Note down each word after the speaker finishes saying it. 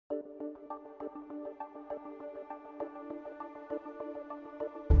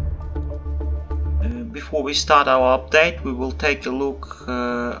Before we start our update, we will take a look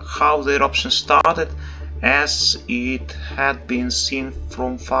how the eruption started, as it had been seen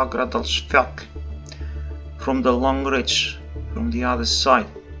from Fagradalsfjall, from the long ridge, from the other side.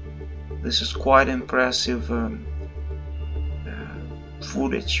 This is quite impressive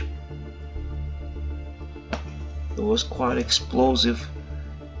footage. It was quite explosive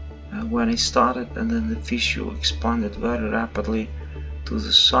when it started, and then the fissure expanded very rapidly to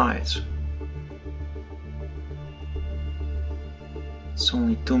the sides. It's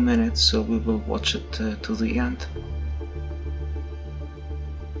only 2 minutes, so we will watch it to the end.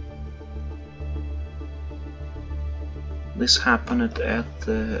 This happened at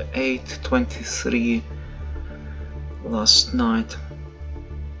 8:23 last night,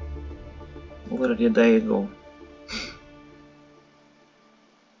 already a day ago.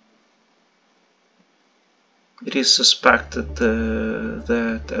 It is suspected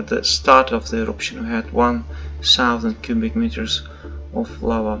that at the start of the eruption we had 1,000 cubic meters of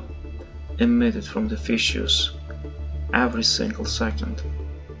lava emitted from the fissures every single second.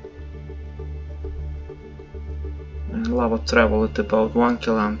 And lava traveled at about 1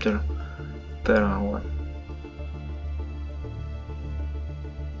 kilometer per hour.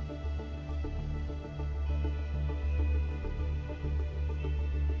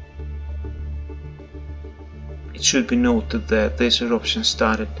 It should be noted that this eruption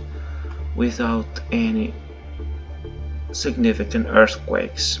started without any significant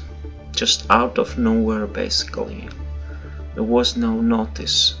earthquakes, just out of nowhere basically. There was no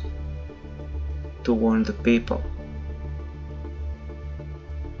notice to warn the people.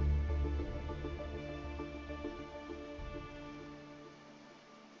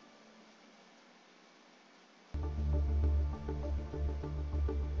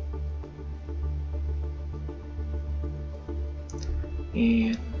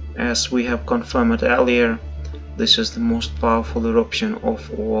 And as we have confirmed earlier, this is the most powerful eruption of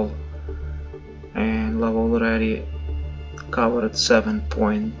all, and lava already covered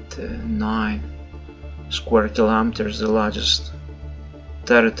 7.9 square kilometers, the largest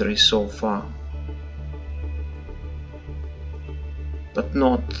territory so far. But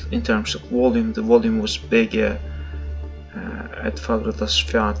not in terms of volume. The volume was bigger at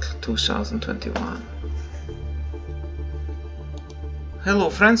Fagradalsfjall 2021.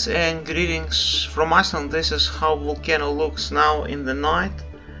 Hello friends and greetings from Iceland. This is how Volcano looks now in the night.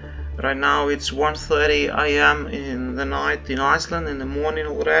 Right now it's 1:30 AM in the night in Iceland, in the morning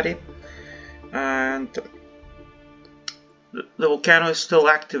already, and the volcano is still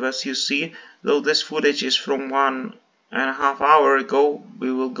active, as you see. Though this footage is from 1.5 hours ago,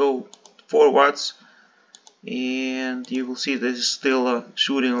 we will go forwards and you will see this is still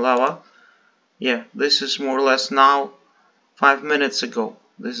shooting lava. Yeah, this is more or less now 5 minutes ago.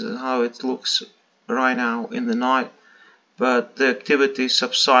 This is how it looks right now in the night, but the activity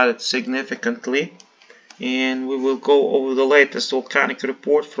subsided significantly, and we will go over the latest volcanic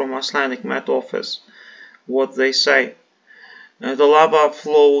report from Icelandic Met Office. What they say: the lava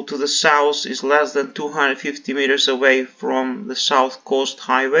flow to the south is less than 250 meters away from the south coast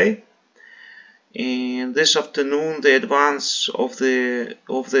highway, and this afternoon the advance of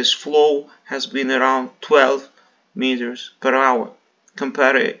this flow has been around 12 meters per hour.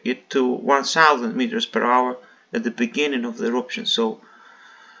 Compare it to 1,000 meters per hour at the beginning of the eruption. So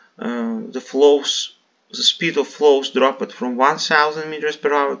the speed of flows dropped from 1,000 meters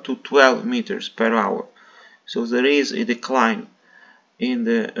per hour to 12 meters per hour. So there is a decline in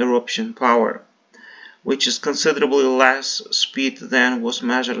the eruption power, which is considerably less speed than was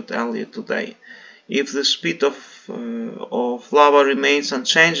measured earlier today. If the speed of lava remains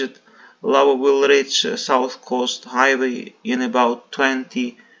unchanged, lava will reach South Coast Highway in about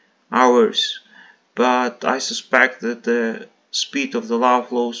 20 hours, but I suspect that the speed of the lava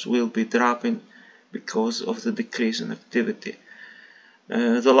flows will be dropping because of the decrease in activity.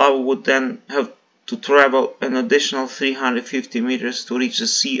 The lava would then have to travel an additional 350 meters to reach the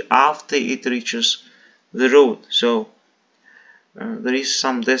sea after it reaches the road. So there is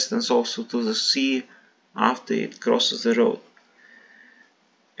some distance also to the sea after it crosses the road.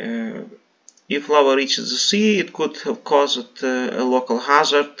 If lava reaches the sea, it could have caused a local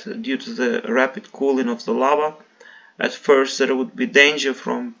hazard due to the rapid cooling of the lava. At first there would be danger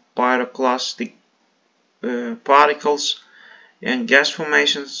from pyroclastic particles and gas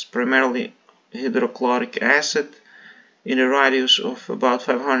formations, primarily hydrochloric acid, in a radius of about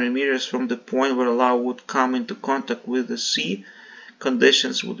 500 meters from the point where lava would come into contact with the sea.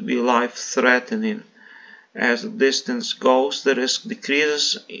 Conditions would be life-threatening. As the distance goes, the risk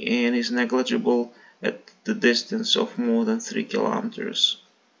decreases and is negligible at the distance of more than 3 kilometers.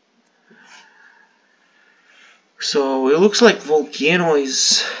 So it looks like Volcano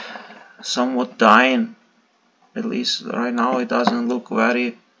is somewhat dying. At least right now it doesn't look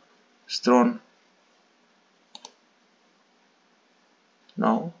very strong.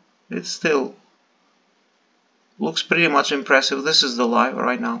 No, it still looks pretty much impressive. This is the lava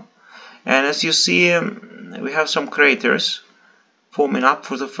right now. And as you see, we have some craters forming up.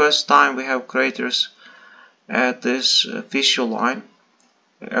 For the first time we have craters at this fissure line.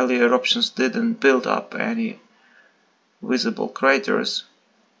 Earlier eruptions didn't build up any visible craters.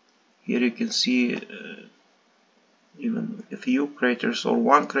 Here you can see even a few craters, or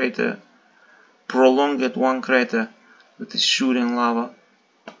one crater, prolonged one crater that is shooting lava.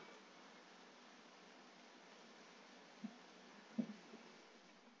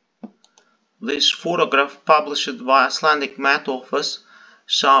 This photograph published by Icelandic Met Office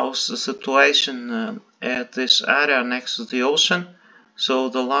shows the situation at this area next to the ocean. So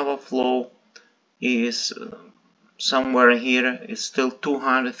the lava flow is somewhere here. It's still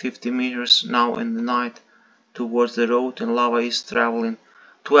 250 meters now in the night towards the road, and lava is traveling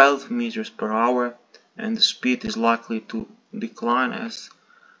 12 meters per hour, and the speed is likely to decline as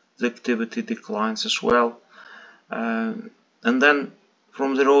the activity declines as well. And then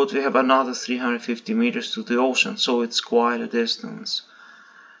from the road we have another 350 meters to the ocean, so it's quite a distance.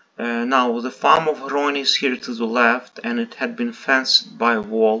 Now the farm of Hron is here to the left, and it had been fenced by a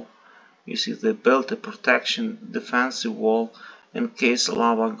wall. You see they built a protection defensive wall in case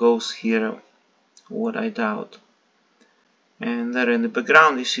lava goes here, what I doubt. And there in the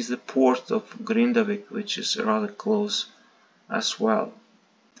background you see the port of Grindavik, which is rather close as well.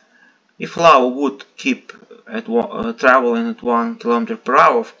 If lava would keep traveling at 1 kilometer per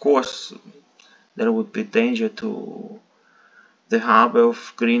hour, of course there would be danger to the harbor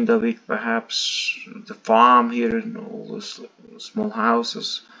of Grindavik, perhaps the farm here and all those small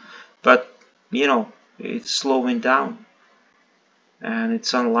houses. But you know, it's slowing down and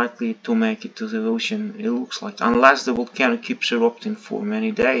it's unlikely to make it to the ocean, it looks like, unless the volcano keeps erupting for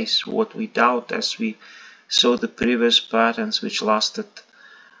many days, what we doubt, as we saw the previous patterns which lasted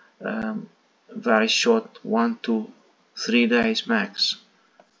very short, 1 to 3 days max.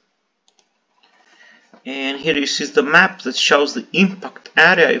 And here you see the map that shows the impact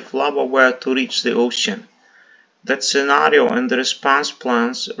area if lava were to reach the ocean. That scenario and the response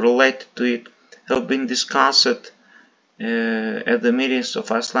plans related to it have been discussed at the meetings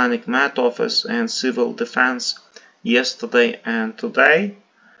of Icelandic Met Office and Civil Defense yesterday and today.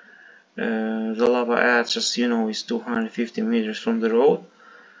 The lava edge, as you know, is 250 meters from the road.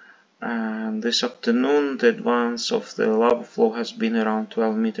 And this afternoon the advance of the lava flow has been around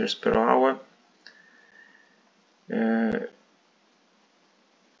 12 meters per hour.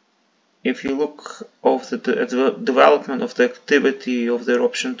 If you look at the development of the activity of the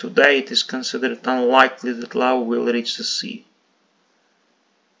eruption today, it is considered unlikely that lava will reach the sea.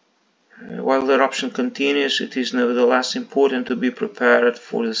 While the eruption continues, it is nevertheless important to be prepared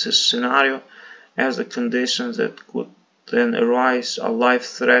for this scenario, as the conditions that could then arise are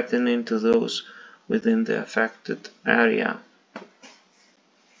life-threatening to those within the affected area.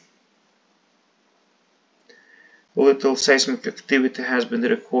 Little seismic activity has been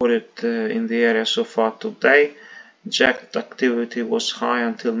recorded in the area so far today. Jet activity was high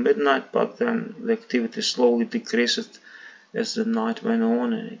until midnight, but then the activity slowly decreased as the night went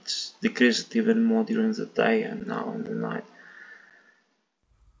on, and it's decreased even more during the day and now in the night.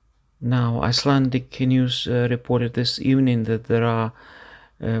 Now, Icelandic news reported this evening that there are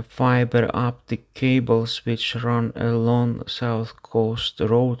fiber optic cables which run along South Coast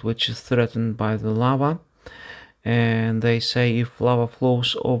Road, which is threatened by the lava. And they say if lava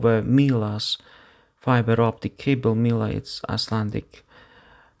flows over Mila's fiber optic cable, Mila, it's Icelandic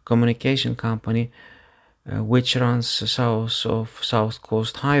communication company, which runs south of South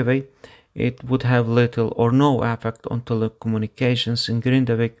Coast Highway, it would have little or no effect on telecommunications in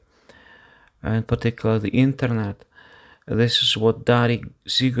Grindavik, and particularly the internet. This is what Dari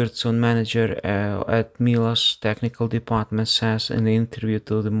Sigurdsson, manager at Mila's technical department, says in the interview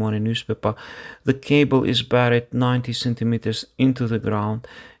to the morning newspaper. The cable is buried 90 centimeters into the ground,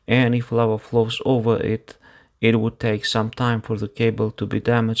 and if lava flows over it, it would take some time for the cable to be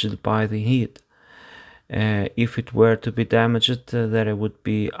damaged by the heat. If it were to be damaged, there would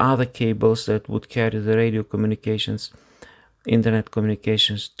be other cables that would carry the radio communications, internet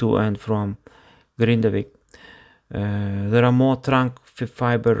communications to and from Grindavik. There are more trunk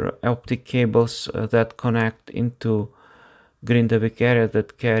fiber optic cables that connect into Grindavik area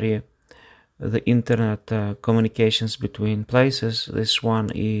that carry the internet communications between places. This one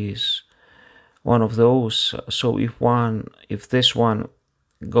is one of those. So if this one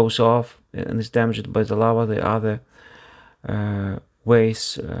goes off and is damaged by the lava, the other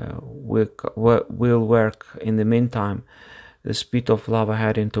ways will work in the meantime. The speed of lava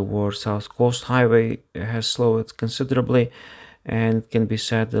heading towards South Coast Highway has slowed considerably, and it can be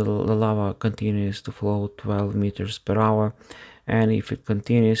said that the lava continues to flow 12 meters per hour, and if it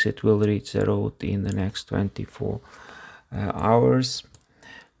continues it will reach the road in the next 24 hours.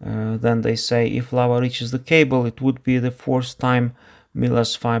 Then they say if lava reaches the cable, it would be the fourth time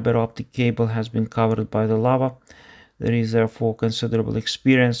Mila's fiber optic cable has been covered by the lava. There is therefore considerable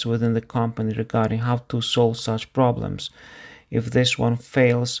experience within the company regarding how to solve such problems. If this one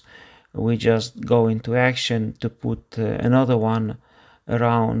fails, we just go into action to put another one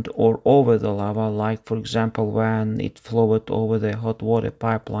around or over the lava, like for example when it flowed over the hot water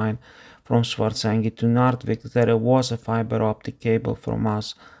pipeline from Svartsengi to Grindavik. There was a fiber optic cable from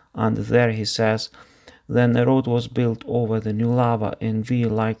us under there, he says. Then a road was built over the new lava, and we,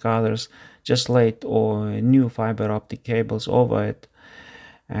 like others, just laid new fiber optic cables over it.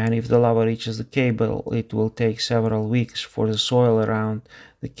 And if the lava reaches the cable, it will take several weeks for the soil around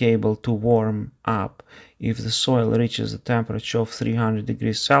the cable to warm up. If the soil reaches the temperature of 300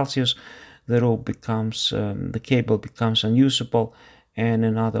 degrees Celsius, the cable becomes unusable, and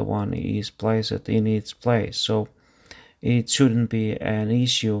another one is placed in its place. So it shouldn't be an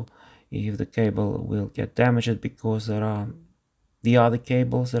issue if the cable will get damaged, because there are the other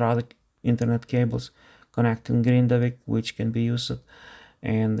cables, there are the internet cables connecting Grindavik which can be used,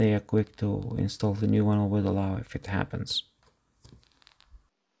 and they are quick to install the new one over the lava if it happens.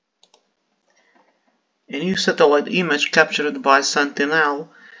 A new satellite image captured by Sentinel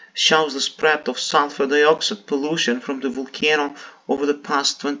shows the spread of sulfur dioxide pollution from the volcano over the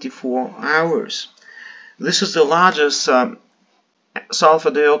past 24 hours. This is the largest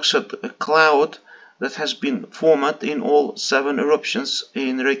sulfur dioxide cloud that has been formed in all 7 eruptions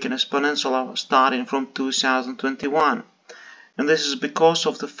in Reykjanes Peninsula starting from 2021. And this is because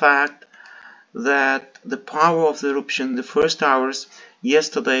of the fact that the power of the eruption in the first hours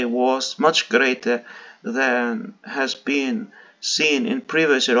yesterday was much greater than has been seen in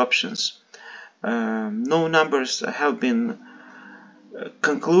previous eruptions. No numbers have been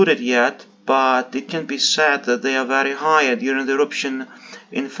concluded yet, but it can be said that they are very high. During the eruption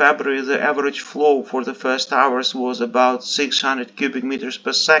in February, the average flow for the first hours was about 600 cubic meters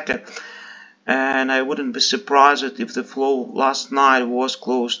per second, and I wouldn't be surprised if the flow last night was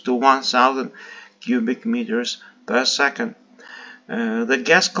close to 1000 cubic meters per second. The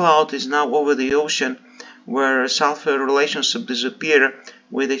gas cloud is now over the ocean, where sulfur relationship disappear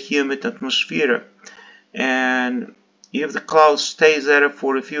with a humid atmosphere, and if the cloud stays there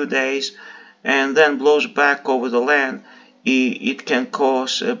for a few days and then blows back over the land, it can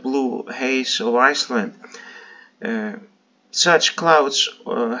cause a blue haze of Iceland. Such clouds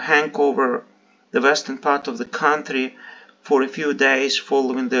hang over the western part of the country for a few days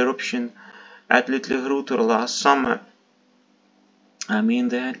following the eruption at Little Hrútur last summer. I mean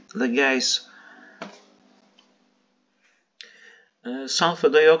the gas. Sulfur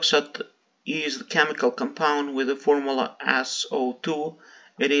dioxide is the chemical compound with the formula SO2.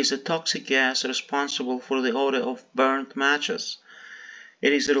 It is a toxic gas responsible for the odor of burnt matches.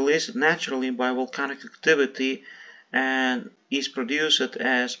 It is released naturally by volcanic activity and is produced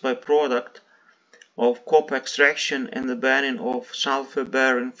as byproduct of copper extraction and the burning of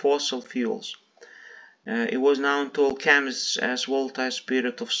sulfur-bearing fossil fuels. It was known to all chemists as volatile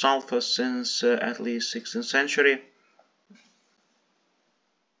spirit of sulfur since at least 16th century.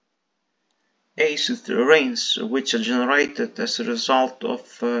 Acid rains, which are generated as a result of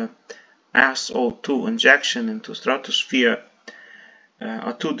SO2 injection into stratosphere,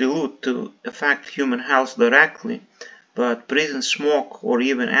 are too dilute to affect human health directly, but breathing smoke or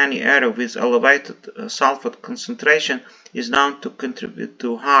even any air with elevated sulfur concentration is known to contribute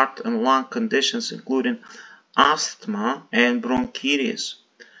to heart and lung conditions including asthma and bronchitis.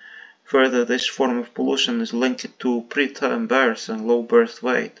 Further, this form of pollution is linked to preterm birth and low birth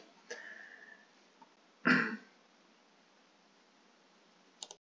weight.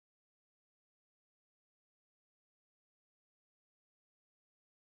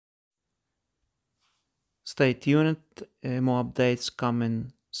 Stay tuned, more updates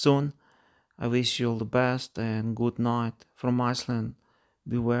coming soon. I wish you all the best and good night from Iceland.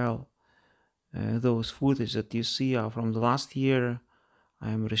 Be well. Those footage that you see are from the last year.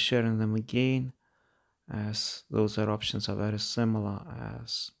 I am resharing them again, as those eruptions are very similar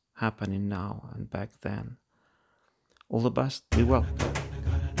as happening now and back then. All the best, be well.